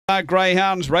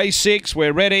Greyhounds, race 6,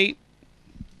 we're ready.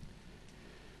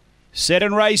 Set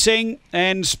and racing,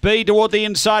 and speed toward the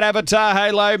inside. Avatar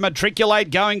Halo,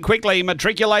 Matriculate going quickly.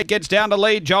 Matriculate gets down to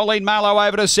lead. Jolene Marlowe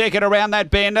over to second around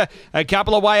that bend. A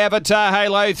couple away, Avatar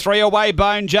Halo. 3 away,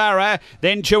 Bone Jara.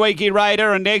 Then Chuiki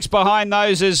Raider, and next behind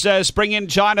those is Spring in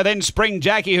China. Then Spring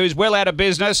Jackie, who's well out of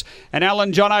business. And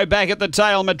Alan Jono back at the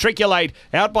tail. Matriculate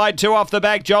out by 2 off the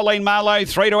back. Jolene Marlowe,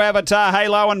 3 to Avatar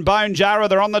Halo and Bone Jara.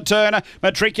 They're on the turn.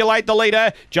 Matriculate the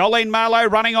leader. Jolene Marlowe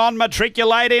running on.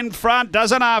 Matriculate in front.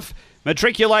 Does enough.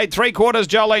 Matriculate 3/4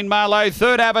 Jolene Marlowe,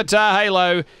 3rd Avatar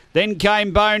Halo, then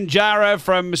came Bone Jara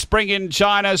from Spring in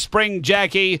China, Spring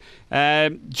Jackie,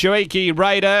 Chuiki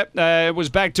Raider was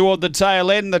back toward the tail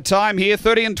end. The time here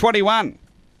 30 and 21.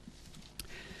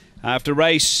 After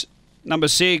race number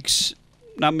 6,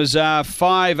 numbers are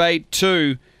 5, 8,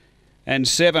 2 and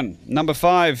 7. Number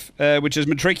 5, which is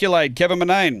Matriculate, Kevin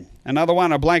Manane. Another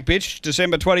one, a black bitch,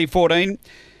 December 2014.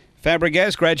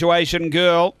 Fabregas, Graduation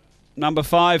Girl. Number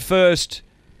 5 first.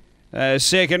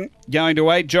 Second, going to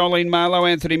 8, Jolene Marlowe,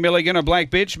 Anthony Milligan, a black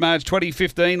bitch, March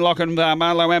 2015, Lochinvar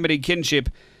Marlowe, Amity Kinship.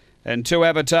 And 2,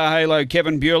 Avatar Halo,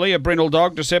 Kevin Bewley, a brindle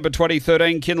dog, December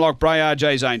 2013, Kinloch Bray,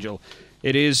 RJ's Angel.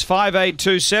 It is 5, 8,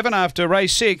 2, 7 after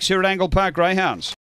race 6 here at Angle-Park Greyhounds.